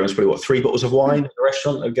Shreddin8 program is probably 3 bottles of wine at a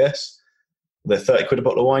restaurant, I guess. They're 30 quid a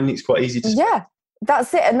bottle of wine. It's quite easy to yeah,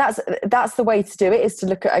 that's it. And that's the way to do it, is to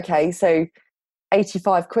look at, okay, so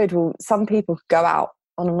 85 quid. Well, some people could go out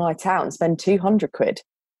on a night out and spend 200 quid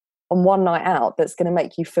on one night out. That's going to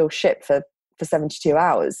make you feel shit for 72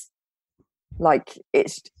 hours. Like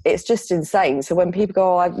it's just insane. So when people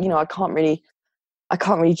go, I can't really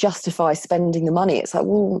justify spending the money. It's like,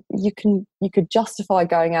 well, you could justify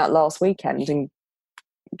going out last weekend and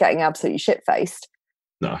getting absolutely shit faced.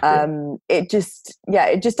 No. It just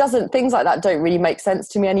doesn't, things like that don't really make sense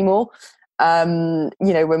to me anymore.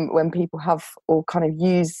 When people have or kind of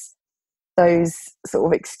use those sort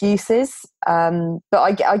of excuses. But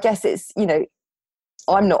I guess it's,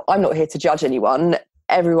 I'm not here to judge anyone.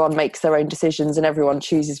 Everyone makes their own decisions and everyone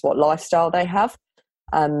chooses what lifestyle they have.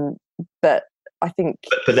 But I think,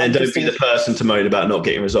 but then don't be the person to moan about not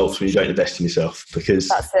getting results when you don't invest in yourself, because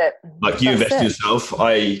that's it. Like, you invest in yourself.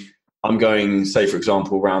 I'm going, say, for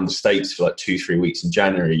example, around the States for like 2-3 weeks in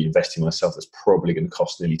January, investing in myself. That's probably going to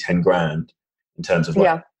cost nearly 10 grand in terms of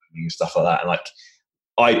stuff like that. And like,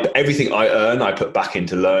 everything I earn, I put back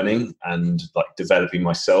into learning and like developing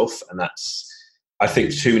myself. And that's, I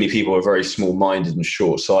think too many people are very small-minded and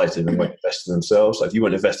short-sighted and won't invest in themselves. Like, if you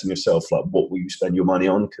won't invest in yourself, like, what will you spend your money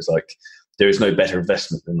on? Because like, there is no better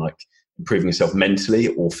investment than like improving yourself mentally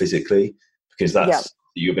or physically, because that's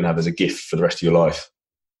you're going to have as a gift for the rest of your life.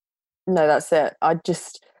 No, that's it.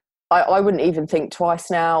 I wouldn't even think twice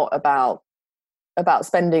now about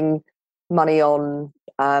spending money on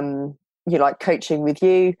like coaching with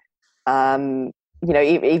you.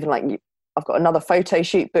 Even like I've got another photo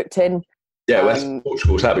shoot booked in. Yeah, West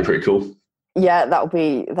Portugal, so that'd be pretty cool. Yeah, that'll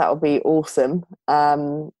be awesome.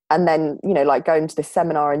 And then, like going to this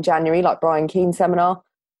seminar in January, like Brian Keane's seminar,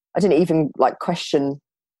 I didn't even like question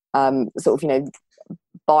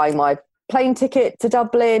buying my plane ticket to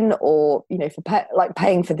Dublin, or for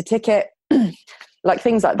paying for the ticket. Like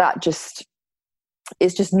things like that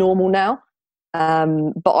it's just normal now.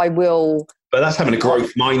 But I will. But that's having a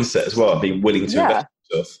growth mindset as well, being willing to invest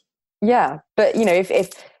in yourself. Yeah, but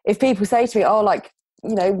if people say to me, "Oh, like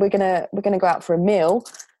we're gonna go out for a meal,"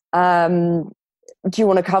 do you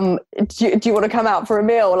want to come? Do you want to come out for a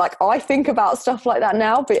meal? Like I think about stuff like that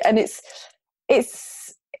now, and it's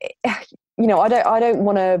I don't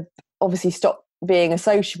want to obviously stop being a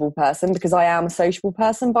sociable person, because I am a sociable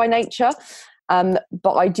person by nature.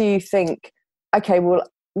 But I do think, okay, well,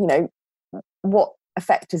 what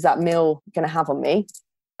effect is that meal going to have on me?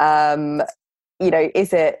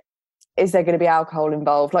 Is there going to be alcohol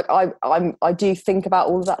involved? Like I do think about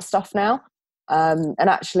all of that stuff now. And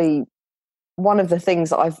actually, one of the things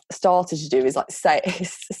that I've started to do is like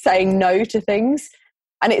saying no to things.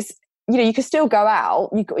 And it's, you can still go out,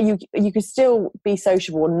 you can still be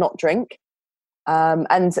sociable and not drink.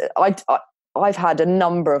 And I've had a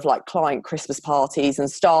number of like client Christmas parties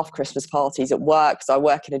and staff Christmas parties at work, because I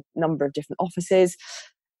work in a number of different offices,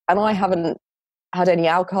 and I haven't had any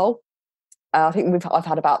alcohol. I think I've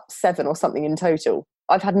had about 7 or something in total.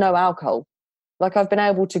 I've had no alcohol. Like I've been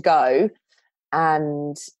able to go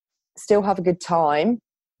and still have a good time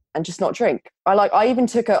and just not drink. I even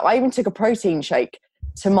took a protein shake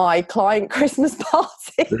to my client Christmas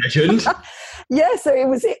party. Legend. Yeah,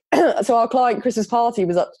 so our client Christmas party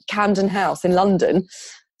was at Camden House in London.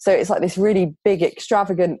 So it's like this really big,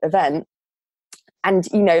 extravagant event. And,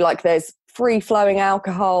 like there's free flowing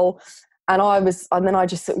alcohol. And then I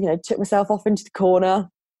just, took myself off into the corner,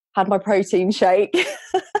 had my protein shake,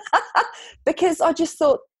 because I just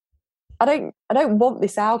thought, I don't want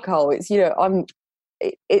this alcohol. It's, I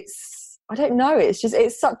don't know.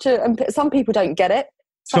 It's such some people don't get it.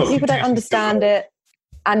 Some people don't understand it.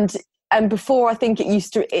 And before, I think it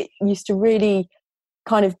used to really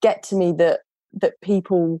kind of get to me that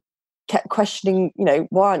people kept questioning,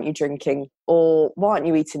 why aren't you drinking, or why aren't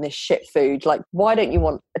you eating this shit food? Like, why don't you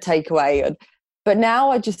want a takeaway? But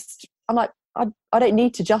now I'm like, I don't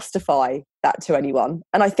need to justify that to anyone.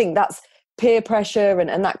 And I think that's peer pressure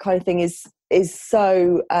and that kind of thing is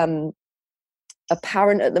so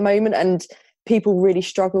apparent at the moment, and people really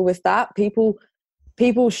struggle with that. People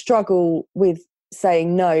struggle with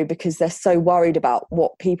saying no because they're so worried about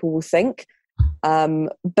what people will think.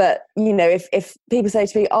 But if people say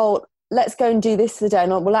to me, "Oh, let's go and do this for the day,"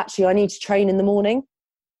 and I'm, well, actually, I need to train in the morning,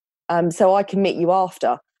 so I can meet you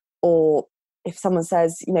after. Or if someone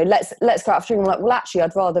says, let's go out for drink, I'm like, well, actually,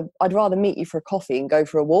 I'd rather meet you for a coffee and go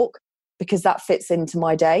for a walk, because that fits into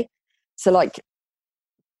my day. So like,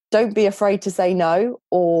 don't be afraid to say no,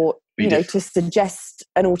 or to suggest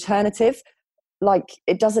an alternative. Like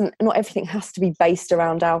not everything has to be based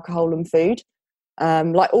around alcohol and food.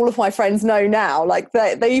 Like all of my friends know now, like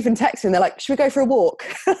they even text me and they're like, should we go for a walk?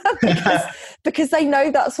 because they know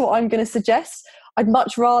that's what I'm going to suggest. I'd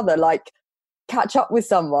much rather like catch up with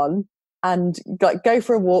someone and like go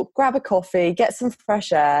for a walk, grab a coffee, get some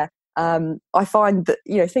fresh air. I find that,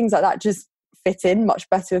 things like that just fit in much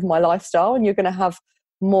better with my lifestyle, and you're going to have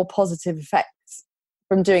more positive effects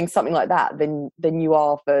from doing something like that than you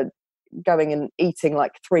are for going and eating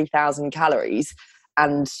like 3,000 calories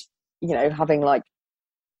and having like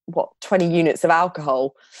 20 units of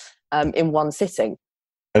alcohol in one sitting,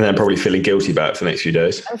 and then probably feeling guilty about it for the next few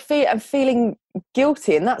days. And feeling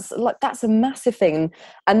guilty, and that's a massive thing.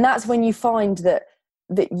 And that's when you find that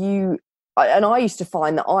you, and I used to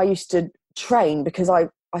find that I used to train because I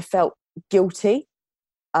felt guilty.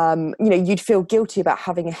 You'd feel guilty about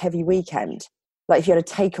having a heavy weekend, like if you had a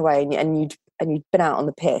takeaway and you'd been out on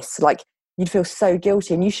the piss, like you'd feel so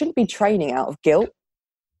guilty, and you shouldn't be training out of guilt.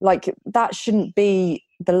 Like that shouldn't be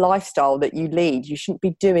the lifestyle that you lead. You shouldn't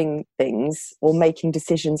be doing things or making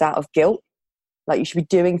decisions out of guilt. Like you should be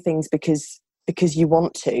doing things because you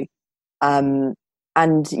want to. And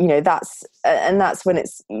that's when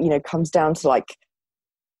it's comes down to like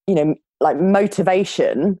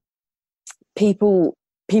motivation. People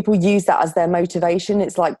use that as their motivation.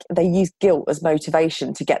 It's like they use guilt as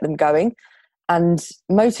motivation to get them going, and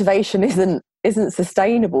motivation isn't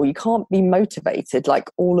sustainable. You can't be motivated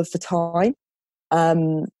like all of the time.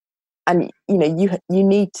 you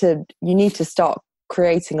need to start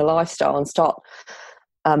creating a lifestyle and start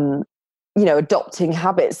adopting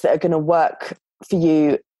habits that are going to work for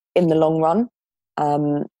you in the long run.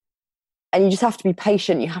 And you just have to be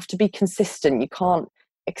patient. You have to be consistent. You can't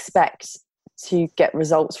expect to get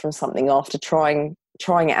results from something after trying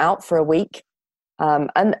it out for a week.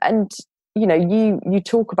 And you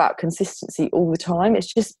talk about consistency all the time.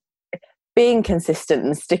 It's just being consistent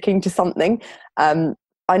and sticking to something.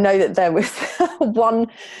 I know that there was one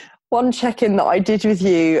check-in that I did with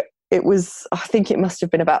you. It was, I think it must have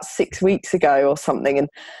been about 6 weeks ago or something. And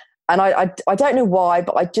I don't know why,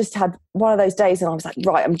 but I just had one of those days and I was like,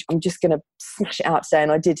 right, I'm just going to smash it out today.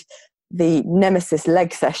 And I did the Nemesis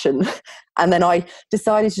leg session. And then I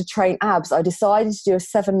decided to train abs. I decided to do a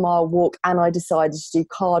 7-mile walk and I decided to do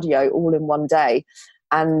cardio all in one day.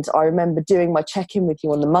 And I remember doing my check-in with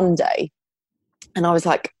you on the Monday. And I was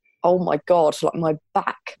like, oh my God, like my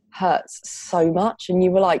back hurts so much. And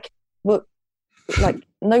you were like, well, like,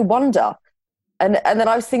 no wonder. And then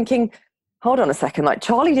I was thinking, hold on a second, like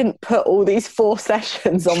Charlie didn't put all these 4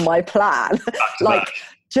 sessions on my plan. Like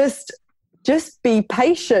just be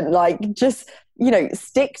patient, like just,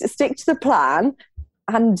 stick to the plan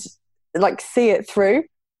and like see it through.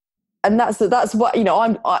 And that's what,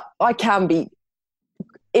 I can be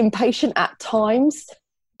impatient at times,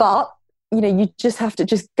 but you just have to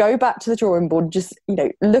just go back to the drawing board, just,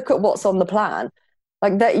 look at what's on the plan.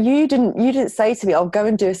 Like that, you didn't say to me, I'll go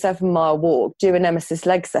and do a 7-mile walk, do a Nemesis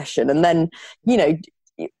leg session, and then,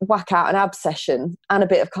 whack out an ab session and a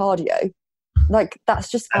bit of cardio. Like that's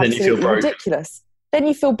just absolutely ridiculous. Then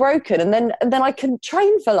you feel broken, and then I can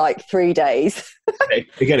train for like 3 days.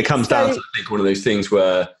 Again, it comes down to, I think, one of those things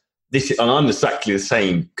where and I'm exactly the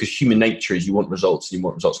same, because human nature is you want results and you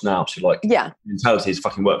want results now. So like, mentality is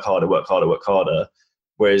fucking work harder.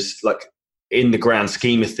 Whereas like, in the grand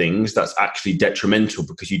scheme of things, that's actually detrimental,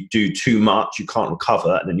 because you do too much, you can't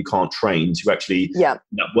recover, and then you can't train. So you actually end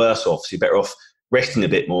up worse off. So you're better off resting a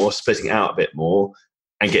bit more, splitting it out a bit more,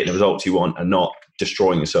 and getting the results you want, and not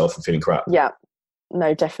destroying yourself and feeling crap. Yeah,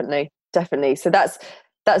 no, definitely. So that's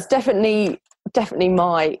definitely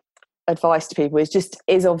my advice to people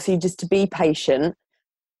is obviously just to be patient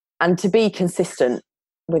and to be consistent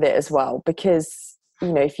with it as well. Because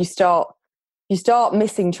if you start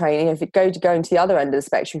missing training, if it going to the other end of the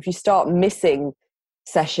spectrum, if you start missing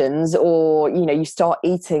sessions, or you start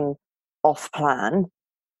eating off plan,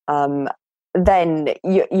 then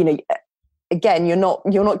again you're not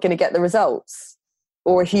going to get the results.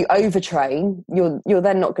 Or if you overtrain, you're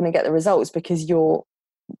then not going to get the results, because your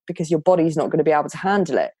body's not going to be able to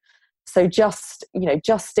handle it. So just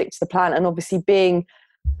stick to the plan, and obviously being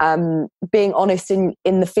honest in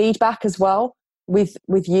the feedback as well with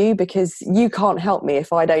you, because you can't help me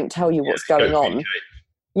if I don't tell you what's going on.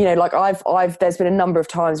 Like I've there's been a number of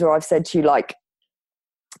times where I've said to you, like,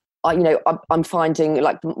 I'm finding,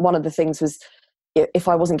 like, one of the things was if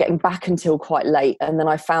I wasn't getting back until quite late, and then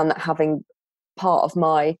I found that having part of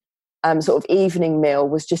my sort of evening meal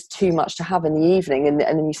was just too much to have in the evening, and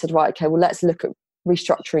then you said, right, okay, well, let's look at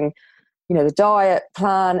restructuring the diet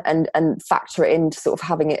plan and factor it into sort of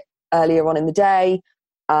having it earlier on in the day.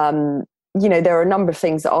 There are a number of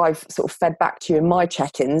things that I've sort of fed back to you in my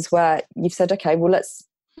check-ins where you've said, okay, well,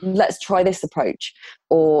 let's try this approach,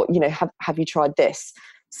 or have you tried this?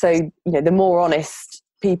 So the more honest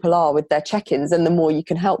people are with their check-ins, and the more you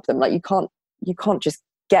can help them. Like you can't just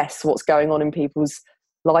guess what's going on in people's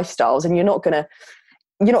lifestyles, and you're not going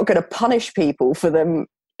to punish people for them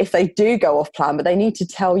if they do go off plan, but they need to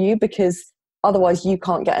tell you, because otherwise you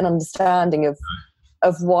can't get an understanding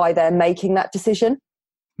of why they're making that decision.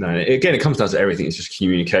 No, again, it comes down to everything. It's just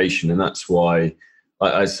communication, and that's why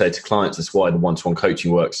I say to clients, that's why the one-to-one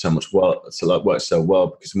coaching works so well,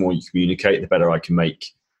 because the more you communicate, the better I can make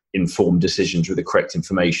informed decisions with the correct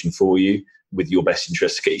information for you, with your best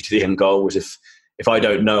interest to get you to the end goal. Whereas if I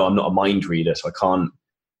don't know, I'm not a mind reader, so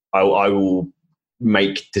I will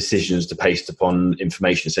make decisions based upon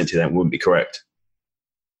information essentially that wouldn't be correct.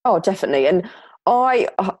 Oh, definitely. And I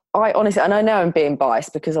honestly, and I know I'm being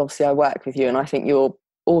biased because obviously I work with you and I think you're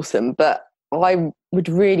awesome, but I would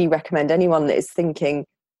really recommend anyone that is thinking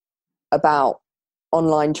about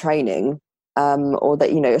online training, or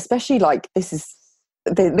that, especially like this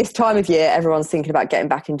time of year, everyone's thinking about getting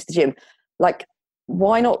back into the gym. Like,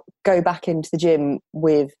 why not go back into the gym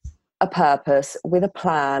with a purpose, with a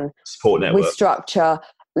plan, support network, with structure,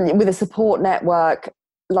 with a support network?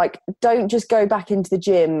 Like, don't just go back into the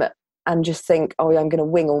gym and just think, oh, I'm going to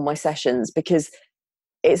wing all my sessions, because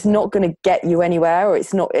it's not going to get you anywhere, or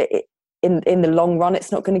it's not in the long run,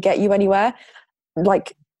 it's not going to get you anywhere.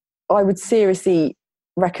 Like, I would seriously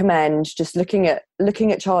recommend just looking at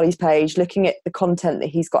Charlie's page, looking at the content that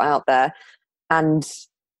he's got out there, and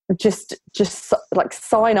just like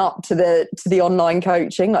sign up to the online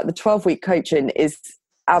coaching. Like the 12-week coaching is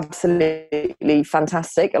absolutely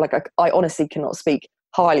fantastic. Like I honestly cannot speak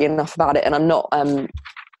highly enough about it, and I'm not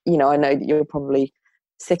you know, I know that you're probably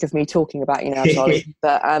sick of me talking about you now, Charlie,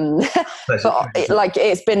 but like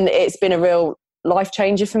it's been a real life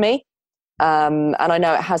changer for me, and I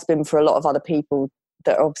know it has been for a lot of other people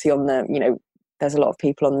that are obviously on the, you know, there's a lot of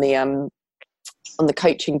people on the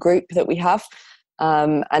coaching group that we have,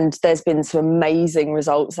 and there's been some amazing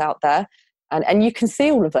results out there, and you can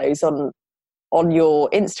see all of those on your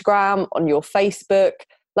Instagram, on your Facebook.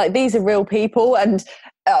 Like, these are real people. And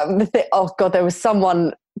oh God, there was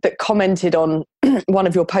someone that commented on one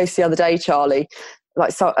of your posts the other day, Charlie,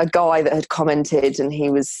 like a guy that had commented, and he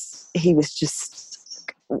was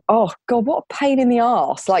just, oh God, what a pain in the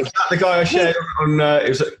arse. Like, was that the guy I shared on,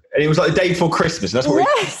 it was like the day before Christmas. And that's what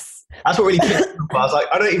really pissed me off. I was like,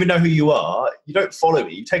 I don't even know who you are. You don't follow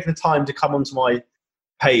me. You've taken the time to come onto my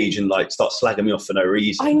page and like start slagging me off for no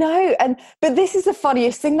reason. I know, but this is the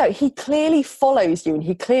funniest thing though. He clearly follows you and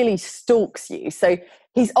he clearly stalks you. So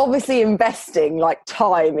he's obviously investing like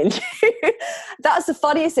time in you. That's the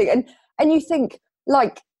funniest thing. And you think,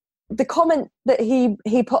 like, the comment that he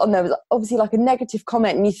put on there was obviously like a negative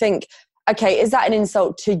comment, and you think, okay, is that an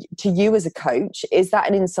insult to you as a coach? Is that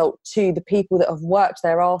an insult to the people that have worked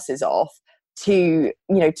their asses off to, you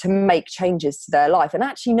know, to make changes to their life? And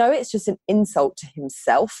actually, no, it's just an insult to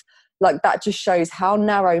himself. Like, that just shows how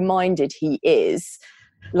narrow-minded he is.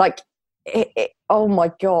 Like, oh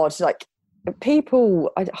my God, like,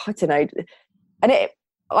 people, I don't know. And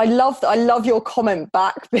I love your comment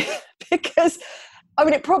back because, I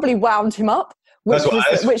mean, it probably wound him up,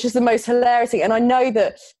 which is the most hilarious thing. And I know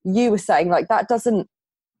that you were saying, like,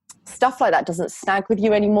 stuff like that doesn't snag with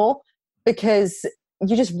you anymore, because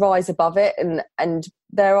you just rise above it, and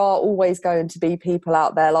there are always going to be people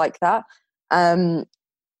out there like that. And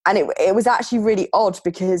it was actually really odd,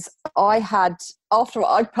 because after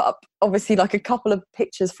I put up obviously like a couple of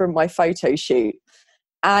pictures from my photo shoot,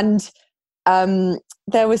 and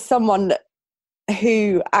there was someone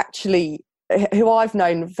who I've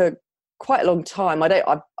known for quite a long time. I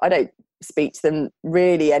don't speak to them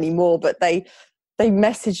really anymore, but they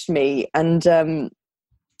messaged me, and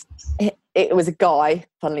it was a guy,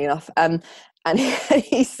 funnily enough, and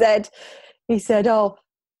he said, oh,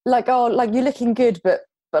 you're looking good, but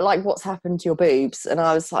like, what's happened to your boobs? And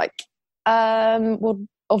I was like, well,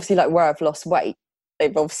 obviously, like, where I've lost weight,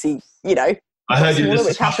 they've obviously, you know, I heard you did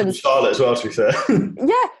this with Charlotte as well, to be fair.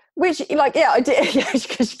 Yeah, which, like, yeah, I did,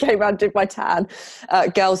 because she came around and did my tan.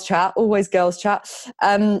 Girls chat, always girls chat.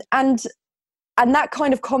 And that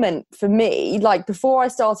kind of comment for me, like, before I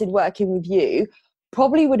started working with you,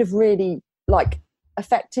 probably would have really, like,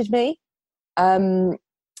 affected me. But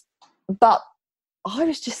I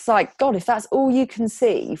was just like, God, if that's all you can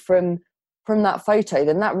see from that photo,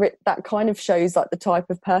 then that kind of shows, like, the type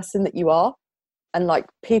of person that you are. And, like,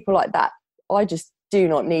 people like that, I just do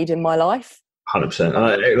not need in my life.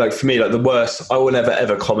 100%. Like, for me, like, the worst, I will never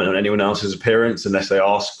ever comment on anyone else's appearance unless they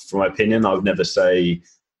ask for my opinion. I would never say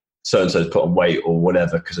so-and-so's put on weight or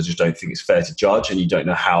whatever, because I just don't think it's fair to judge, and you don't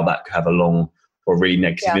know how that could have a long or really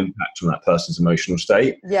negative impact on that person's emotional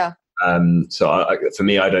state. Yeah. So for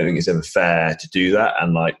me, I don't think it's ever fair to do that.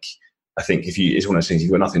 And, like, I think it's one of those things,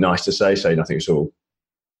 you've got nothing nice to say nothing at all.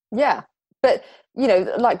 Yeah. But, you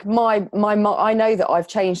know, like, my I know that I've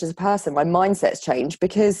changed as a person. My mindset's changed,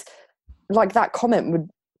 because, like, that comment would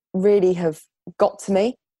really have got to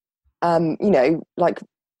me. You know, like,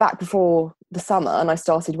 back before the summer and I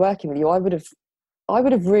started working with you, I would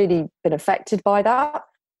have really been affected by that.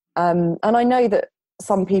 And I know that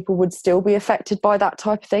some people would still be affected by that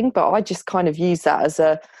type of thing, but I just kind of use that as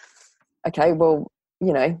okay, well,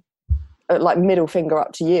 you know, like, middle finger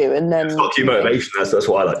up to you. And then it's not too motivation. That's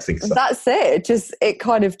what I like to think. That's it. It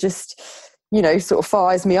kind of just, you know, sort of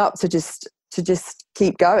fires me up to just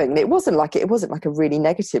keep going. And it wasn't like a really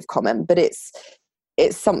negative comment, but it's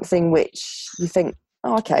something which you think,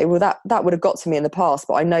 oh, okay, well, that would have got to me in the past,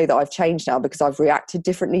 but I know that I've changed now because I've reacted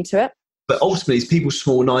differently to it. But ultimately, it's people's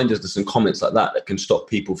small-mindedness and comments like that can stop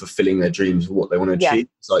people fulfilling their dreams of what they want to achieve.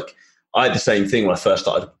 It's like, I had the same thing when I first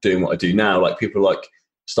started doing what I do now. Like, people like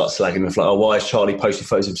start slagging me, like, oh, why is Charlie posting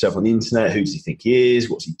photos of himself on the internet? Who does he think he is?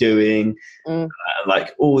 What's he doing?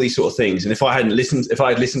 Like, all these sort of things. And if I had listened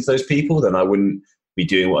to those people, then I wouldn't be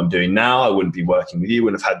doing what I'm doing now. I wouldn't be working with you.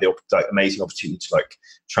 Wouldn't have had the, like, amazing opportunity to, like,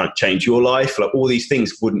 try and change your life. Like, all these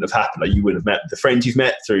things wouldn't have happened. Like, you wouldn't have met the friends you've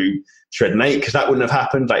met through Shreddin8, because that wouldn't have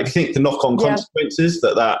happened. Like, if you think the knock-on consequences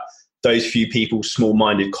that those few people's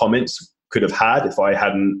small-minded comments could have had if I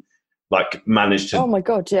hadn't like managed to. Oh my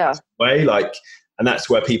God, yeah. Way like, and that's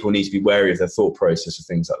where people need to be wary of their thought process and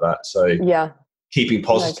things like that. So yeah, keeping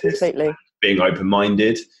positive, completely. Being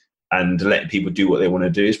open-minded, and letting people do what they want to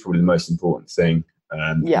do is probably the most important thing.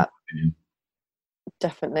 Yeah,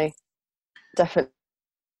 definitely.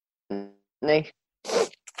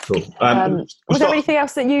 Cool. Was there anything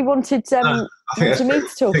else that you wanted me to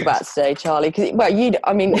talk about today, Charlie? Because okay,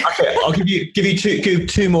 I'll give you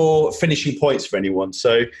two more finishing points for anyone.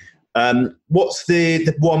 So, what's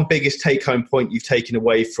the one biggest take-home point you've taken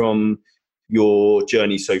away from your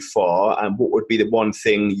journey so far, and what would be the one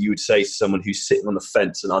thing you would say to someone who's sitting on the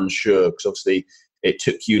fence and unsure? Because obviously, it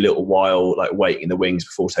took you a little while, like waiting in the wings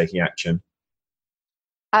before taking action.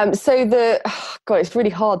 It's really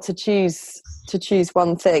hard to choose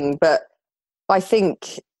one thing, but I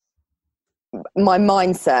think my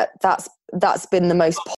mindset, that's been the most